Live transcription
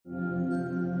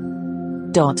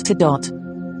dot to dot.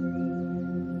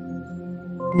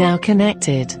 Now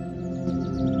connected.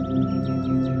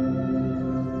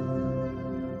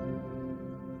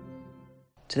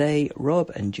 Today, Rob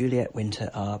and Juliet Winter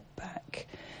are back,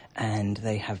 and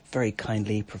they have very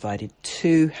kindly provided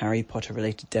 2 Harry Potter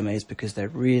related demos because they're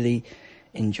really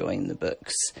enjoying the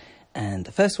books. And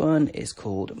the first one is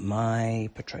called My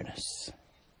Patronus.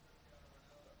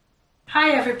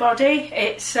 Hi everybody,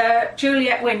 it's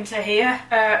Juliet Winter here.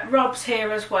 Rob's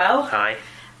here as well. Hi.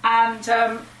 And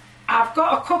I've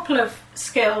got a couple of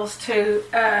skills to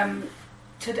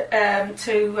tell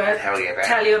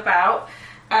you about.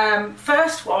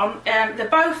 First one, they're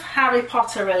both Harry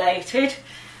Potter related,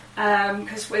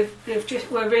 because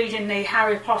we're reading the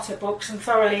Harry Potter books and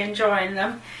thoroughly enjoying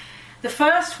them. The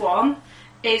first one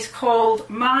is called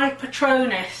My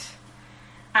Patronus.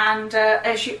 And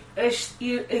if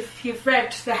you've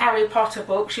read the Harry Potter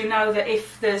books, you know that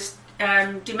if there's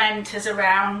Dementors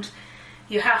around,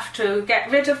 you have to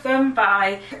get rid of them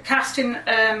by casting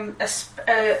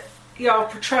your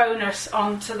Patronus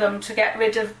onto them to get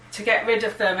rid of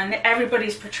them. And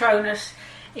everybody's Patronus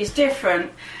is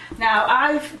different. Now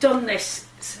I've done this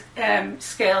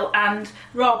skill, and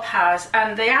Rob has,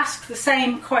 and they ask the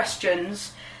same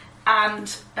questions,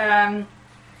 and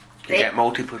you get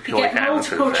multiple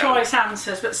choice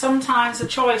answers, but sometimes the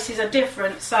choices are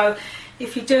different. So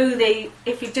if you do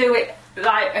it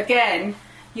like again,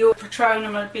 your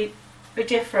Patronum would be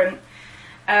different.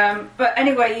 But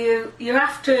anyway, you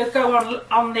have to go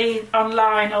on the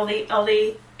online or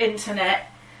the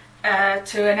internet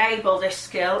to enable this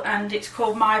skill, and it's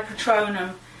called My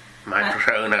Patronum. My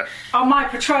Patronus. Oh, My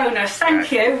Patronus.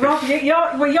 Thank you, Rob.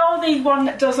 You're the one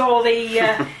that does all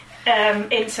the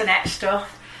internet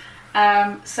stuff.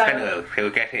 So anyway, shall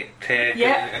we get it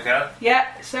to go? Yeah.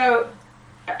 So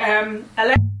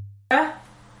Alexa,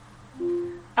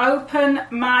 open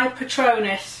My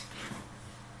Patronus.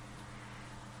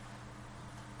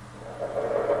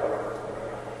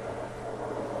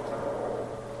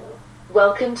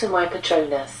 Welcome to My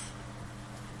Patronus.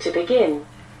 To begin,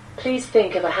 please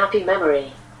think of a happy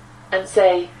memory and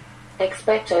say,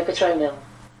 Expecto Patronum.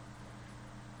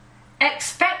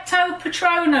 Expecto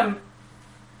Patronum.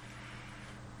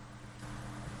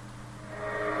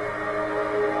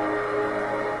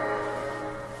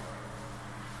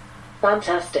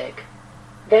 Fantastic.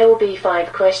 There will be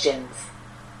 5 questions.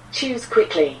 Choose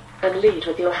quickly and lead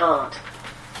with your heart.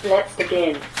 Let's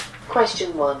begin.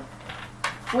 Question 1.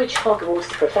 Which Hogwarts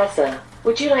professor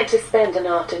would you like to spend an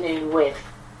afternoon with?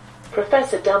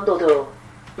 Professor Dumbledore,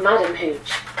 Madam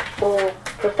Hooch, or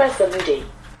Professor Moody?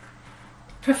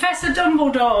 Professor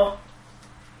Dumbledore.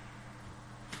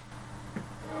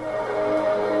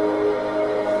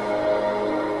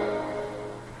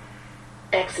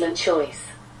 Excellent choice.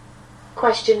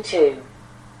 Question 2.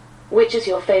 Which is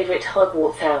your favourite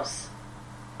Hogwarts house?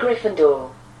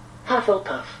 Gryffindor,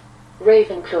 Hufflepuff,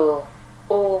 Ravenclaw,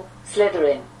 or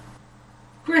Slytherin?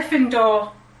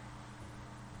 Gryffindor.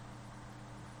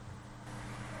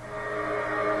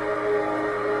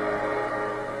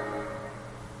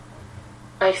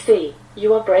 I see,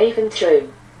 you are brave and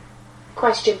true.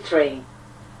 Question 3.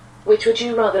 Which would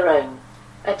you rather own?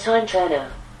 A time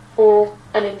turner or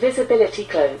an invisibility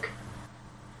cloak?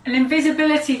 An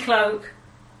invisibility cloak.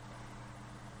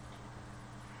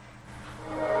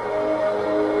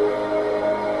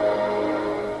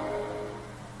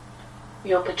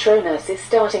 Your Patronus is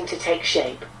starting to take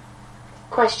shape.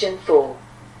 Question 4.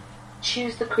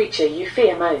 Choose the creature you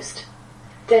fear most.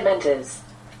 Dementors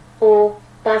or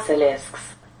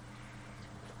basilisks?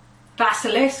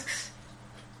 Basilisks.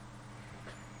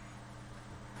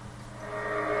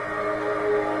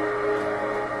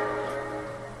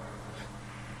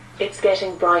 It's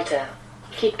getting brighter.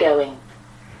 Keep going.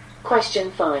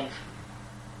 Question 5.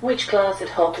 Which class at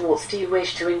Hogwarts do you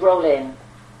wish to enroll in?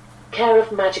 Care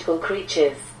of magical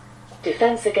creatures,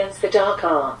 defense against the dark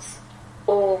arts,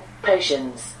 or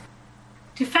potions?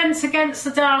 Defense against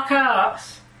the dark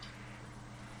arts.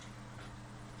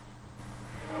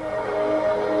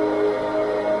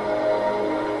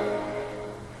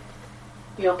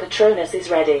 Your Patronus is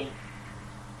ready.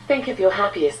 Think of your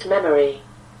happiest memory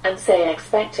and say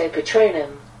Expecto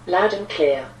Patronum loud and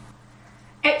clear.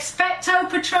 Expecto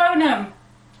Patronum.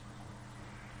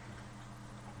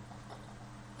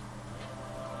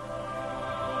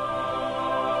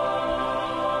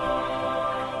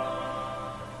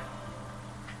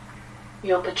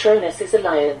 Your Patronus is a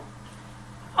lion.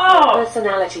 Oh! Your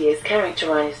personality is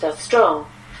characterized as strong,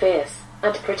 fierce,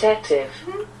 and protective.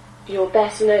 You're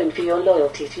best known for your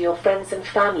loyalty to your friends and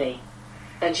family,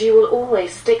 and you will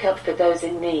always stick up for those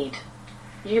in need.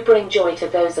 You bring joy to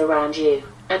those around you,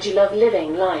 and you love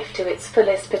living life to its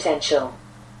fullest potential.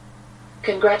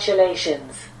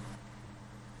 Congratulations.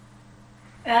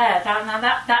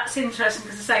 That's interesting,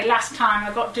 because I say last time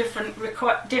I got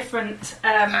different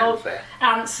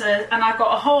answers, and I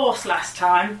got a horse last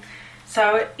time.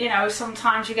 So, you know,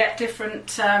 sometimes you get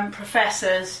different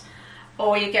professors,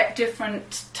 or you get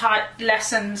different type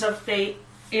lessons of the,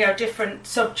 you know, different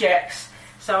subjects.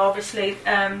 So obviously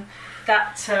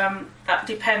that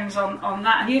depends on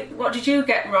that. And what did you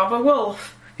get, Rob? A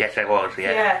wolf? Yes, I was.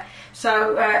 Yeah. Yeah.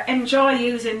 So enjoy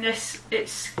using this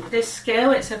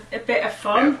skill. It's a bit of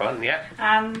fun. Bit of fun, yeah.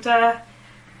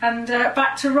 And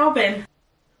back to Robin.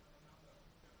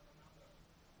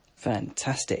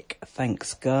 Fantastic.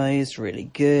 Thanks, guys. Really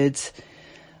good.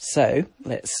 So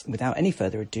let's, without any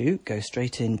further ado, go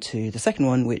straight into the second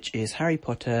one, which is Harry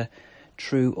Potter,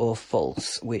 True or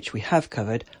False, which we have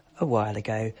covered a while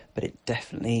ago, but it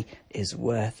definitely is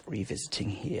worth revisiting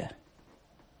here.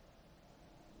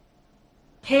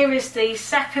 Here is the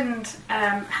second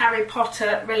Harry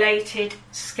Potter related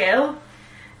skill.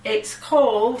 It's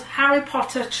called Harry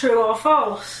Potter True or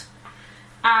False,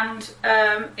 and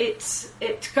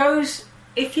it goes,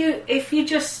 if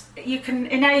you can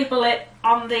enable it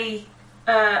on the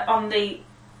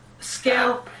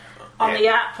skill on the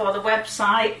app or the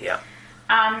website,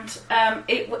 and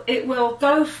it will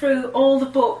go through all the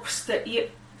books that you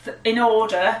in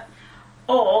order,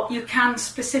 or you can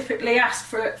specifically ask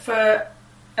for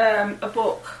a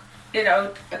book, you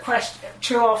know, a question,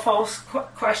 true or false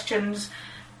questions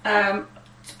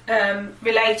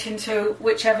relating to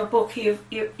whichever book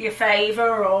you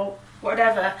favour or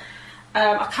whatever.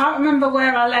 I can't remember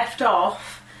where I left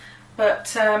off,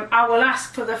 but I will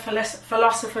ask for the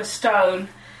Philosopher's Stone,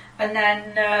 and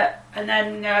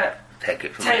then take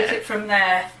it from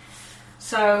there.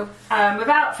 So,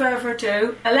 without further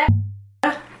ado,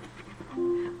 Alexa,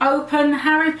 open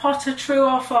Harry Potter True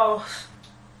or False.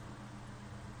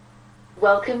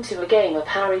 Welcome to a game of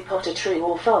Harry Potter True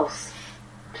or False.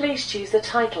 Please choose a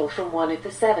title from one of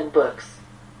the 7 books.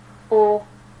 Or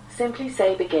simply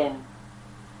say begin.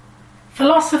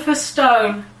 Philosopher's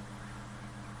Stone.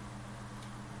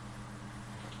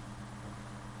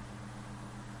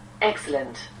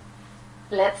 Excellent.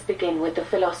 Let's begin with the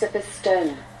Philosopher's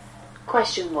Stone.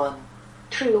 Question 1.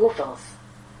 True or false?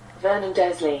 Vernon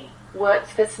Dursley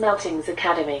works for Smelting's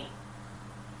Academy.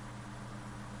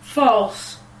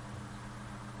 False.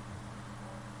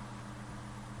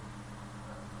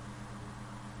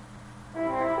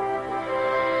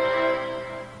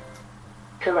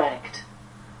 Correct.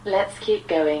 Let's keep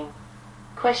going.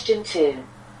 Question 2.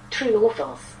 True or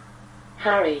false?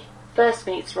 Harry first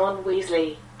meets Ron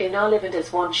Weasley in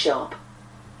Ollivander's one shop.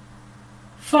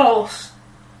 False.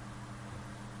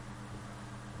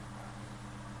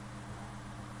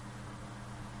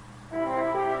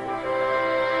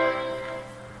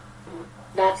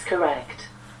 That's correct.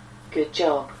 Good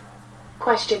job.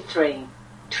 Question 3.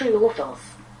 True or false?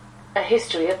 A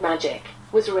History of Magic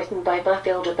was written by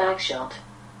Bathilda Bagshot.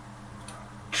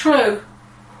 True.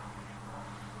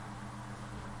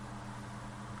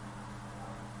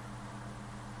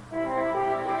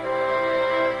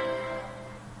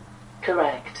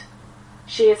 Correct.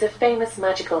 She is a famous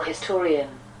magical historian.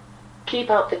 Keep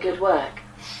up the good work.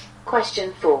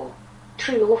 Question 4.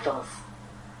 True or false?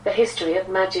 The History of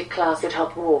Magic class at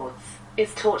Hogwarts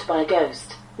is taught by a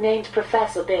ghost named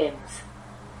Professor Binns.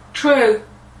 True.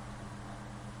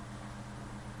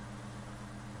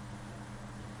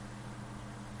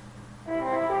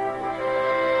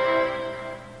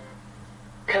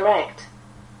 Correct.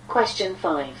 Question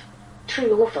 5.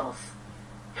 True or false?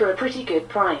 For a pretty good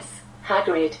price,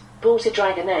 Hagrid bought a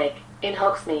dragon egg in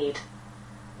Hogsmeade.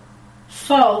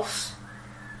 False.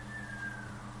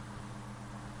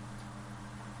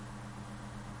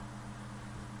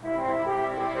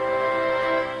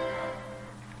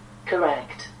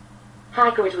 Correct.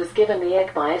 Hagrid was given the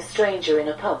egg by a stranger in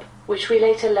a pub, which we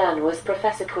later learn was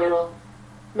Professor Quirrell.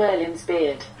 Merlin's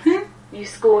beard. You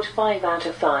scored 5 out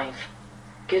of 5.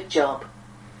 Good job.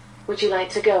 Would you like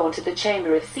to go on to the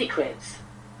Chamber of Secrets?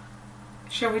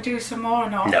 Shall we do some more or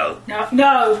not? No. No.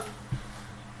 No.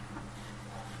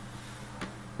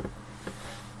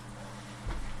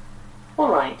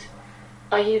 All right.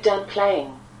 Are you done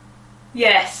playing?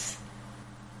 Yes.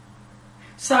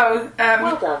 So,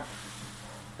 Well done.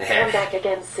 Come back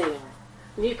again soon.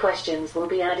 New questions will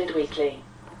be added weekly.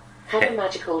 Have a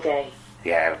magical day.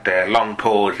 Yeah, there are long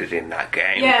pauses in that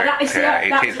game. Yeah, but, that is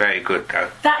it is very good though.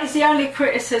 That is the only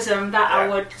criticism that I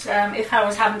would, if I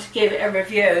was having to give it a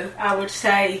review, I would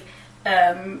say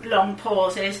long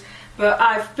pauses. But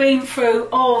I've been through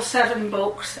all 7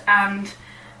 books, and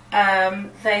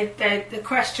The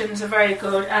questions are very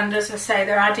good, and as I say,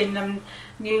 they're adding them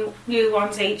new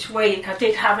ones each week. I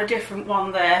did have a different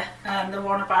one there, the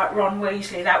one about Ron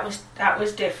Weasley. That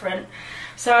was different.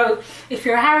 So if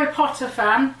you're a Harry Potter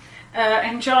fan,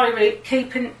 enjoy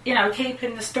keeping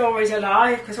the stories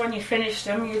alive, because when you finish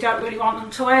them, you don't really want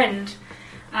them to end.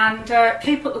 And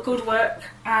keep up the good work.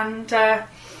 And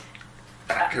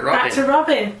back to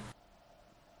Robin.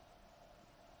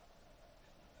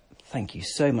 Thank you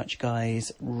so much,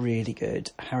 guys. Really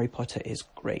good. Harry Potter is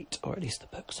great, or at least the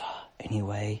books are.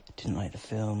 Anyway, didn't like the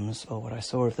films or what I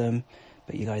saw of them,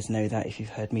 but you guys know that if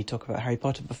you've heard me talk about Harry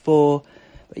Potter before.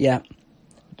 But yeah,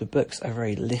 the books are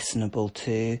very listenable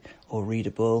too, or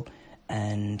readable,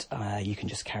 and you can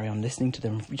just carry on listening to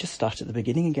them. We just start at the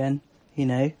beginning again, you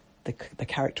know. The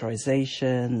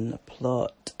characterization, the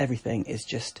plot, everything is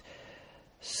just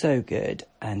so good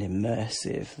and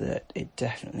immersive that it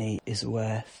definitely is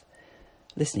worth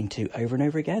listening to over and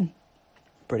over again.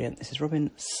 Brilliant. This is Robin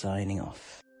signing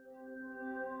off.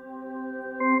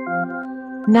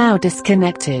 Now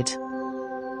disconnected.